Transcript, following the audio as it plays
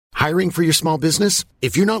Hiring for your small business?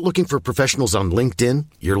 If you're not looking for professionals on LinkedIn,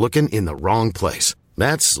 you're looking in the wrong place.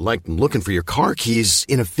 That's like looking for your car keys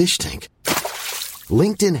in a fish tank.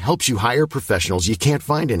 LinkedIn helps you hire professionals you can't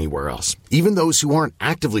find anywhere else, even those who aren't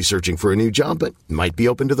actively searching for a new job but might be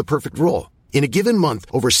open to the perfect role. In a given month,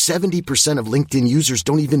 over 70% of LinkedIn users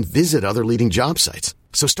don't even visit other leading job sites.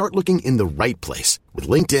 So start looking in the right place. With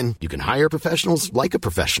LinkedIn, you can hire professionals like a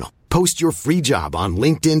professional. Post your free job on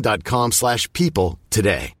linkedin.com/people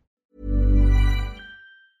today.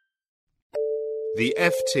 The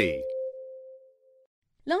FT.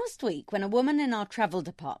 Last week, when a woman in our travel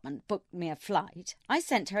department booked me a flight, I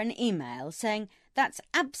sent her an email saying, "That's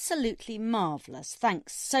absolutely marvellous,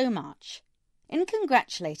 thanks so much." In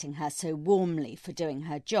congratulating her so warmly for doing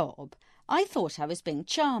her job, I thought I was being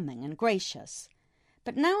charming and gracious.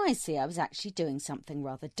 But now I see I was actually doing something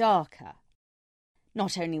rather darker.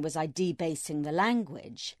 Not only was I debasing the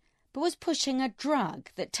language, but was pushing a drug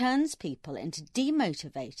that turns people into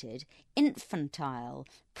demotivated, infantile,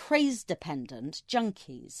 praise-dependent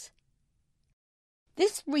junkies.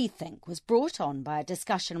 This rethink was brought on by a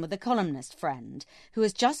discussion with a columnist friend who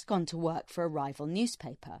has just gone to work for a rival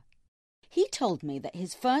newspaper. He told me that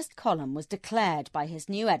his first column was declared by his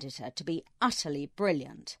new editor to be utterly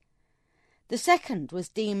brilliant. The second was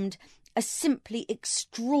deemed a simply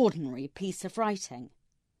extraordinary piece of writing.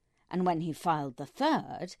 And when he filed the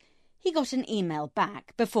third, he got an email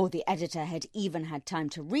back before the editor had even had time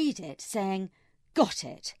to read it, saying, "Got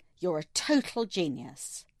it, you're a total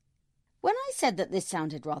genius." When I said that this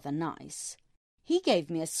sounded rather nice, he gave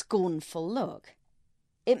me a scornful look.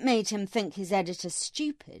 It made him think his editor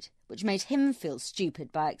stupid, which made him feel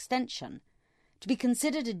stupid by extension. To be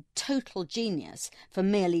considered a total genius for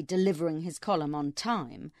merely delivering his column on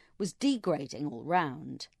time was degrading all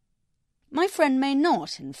round. My friend may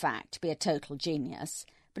not, in fact, be a total genius,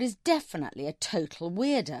 but is definitely a total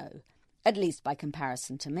weirdo, at least by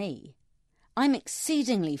comparison to me. I'm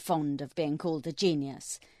exceedingly fond of being called a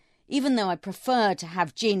genius. Even though I prefer to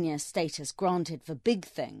have genius status granted for big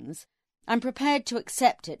things, I'm prepared to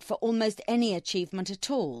accept it for almost any achievement at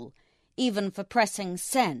all, even for pressing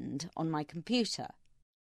send on my computer.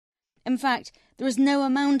 In fact, there is no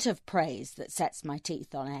amount of praise that sets my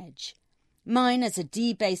teeth on edge. Mine is a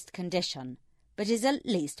debased condition, but is at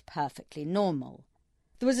least perfectly normal.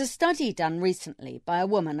 There was a study done recently by a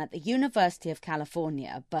woman at the University of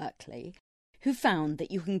California, Berkeley, who found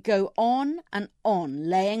that you can go on and on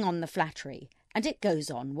laying on the flattery, and it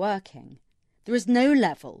goes on working. There is no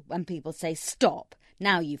level when people say, "Stop,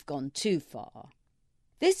 now you've gone too far."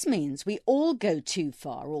 This means we all go too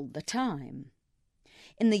far all the time.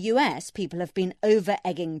 In the US, people have been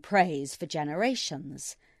over-egging praise for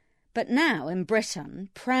generations. But now, in Britain,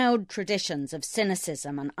 proud traditions of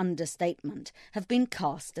cynicism and understatement have been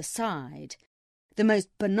cast aside. The most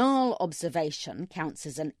banal observation counts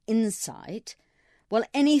as an insight, while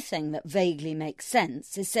anything that vaguely makes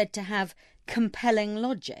sense is said to have compelling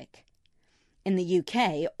logic. In the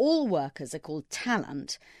UK, all workers are called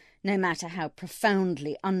talent, no matter how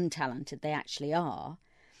profoundly untalented they actually are.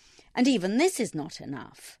 And even this is not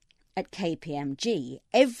enough. At KPMG,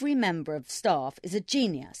 every member of staff is a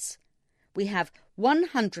genius. We have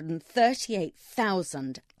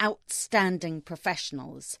 138,000 outstanding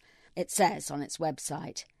professionals, it says on its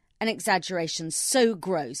website, an exaggeration so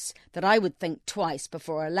gross that I would think twice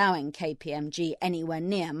before allowing KPMG anywhere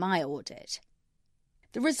near my audit.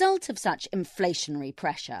 The result of such inflationary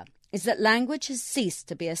pressure is that language has ceased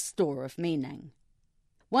to be a store of meaning.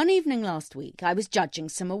 One evening last week, I was judging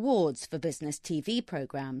some awards for business TV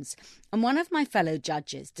programmes, and one of my fellow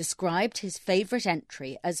judges described his favourite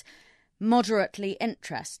entry as moderately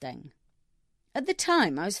interesting. At the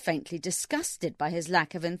time, I was faintly disgusted by his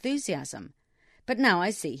lack of enthusiasm, but now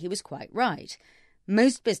I see he was quite right.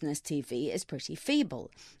 Most business TV is pretty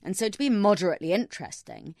feeble, and so to be moderately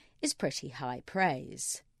interesting is pretty high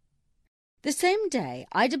praise. The same day,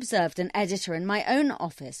 I'd observed an editor in my own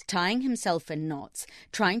office tying himself in knots,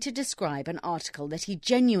 trying to describe an article that he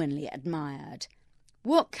genuinely admired.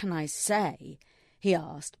 "What can I say?" he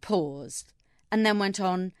asked, paused, and then went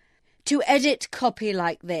on, "To edit copy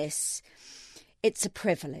like this, it's a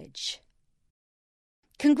privilege."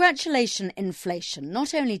 Congratulation inflation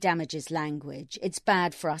not only damages language, it's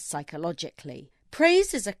bad for us psychologically.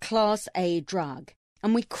 Praise is a Class A drug,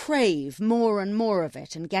 and we crave more and more of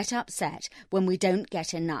it and get upset when we don't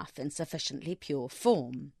get enough in sufficiently pure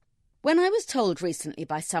form. When I was told recently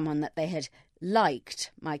by someone that they had liked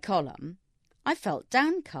my column, I felt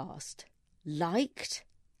downcast. Liked?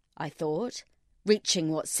 I thought, reaching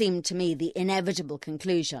what seemed to me the inevitable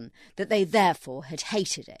conclusion that they therefore had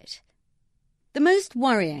hated it. The most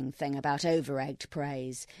worrying thing about over-egged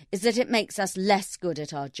praise is that it makes us less good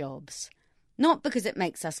at our jobs. Not because it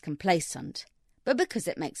makes us complacent, but because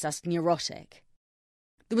it makes us neurotic.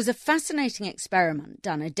 There was a fascinating experiment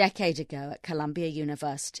done a decade ago at Columbia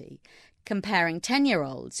University comparing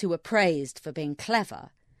 10-year-olds who were praised for being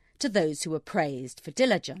clever to those who were praised for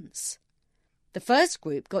diligence. The first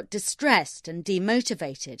group got distressed and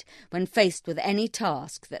demotivated when faced with any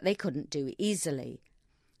task that they couldn't do easily.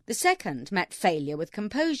 The second met failure with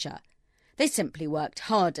composure. They simply worked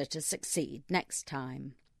harder to succeed next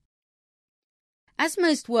time. As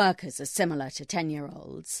most workers are similar to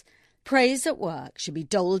 10-year-olds, praise at work should be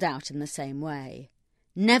doled out in the same way.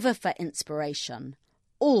 Never for inspiration,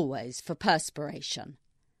 always for perspiration.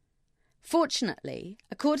 Fortunately,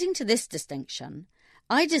 according to this distinction,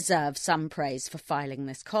 I deserve some praise for filing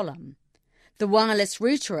this column. The wireless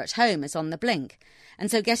router at home is on the blink,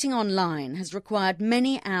 and so getting online has required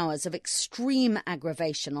many hours of extreme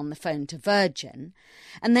aggravation on the phone to Virgin,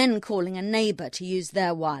 and then calling a neighbour to use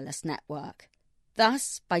their wireless network.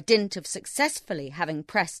 Thus, by dint of successfully having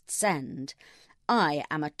pressed send, I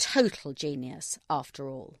am a total genius after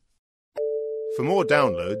all. For more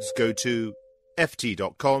downloads, go to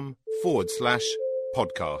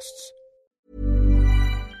ft.com/podcasts.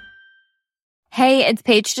 Hey, it's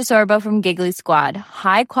Paige DeSorbo from Giggly Squad.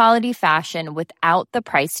 High quality fashion without the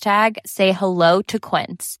price tag. Say hello to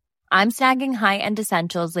Quince. I'm snagging high-end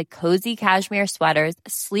essentials like cozy cashmere sweaters,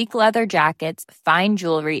 sleek leather jackets, fine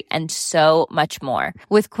jewelry, and so much more.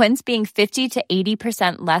 With Quince being 50 to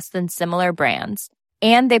 80% less than similar brands.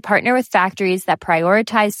 And they partner with factories that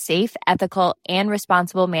prioritize safe, ethical, and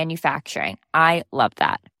responsible manufacturing. I love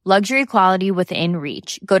that. Luxury quality within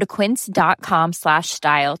reach. Go to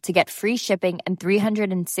quince.com/style to get free shipping and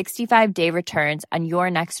 365-day returns on your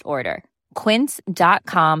next order.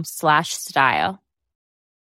 Quince.com/style.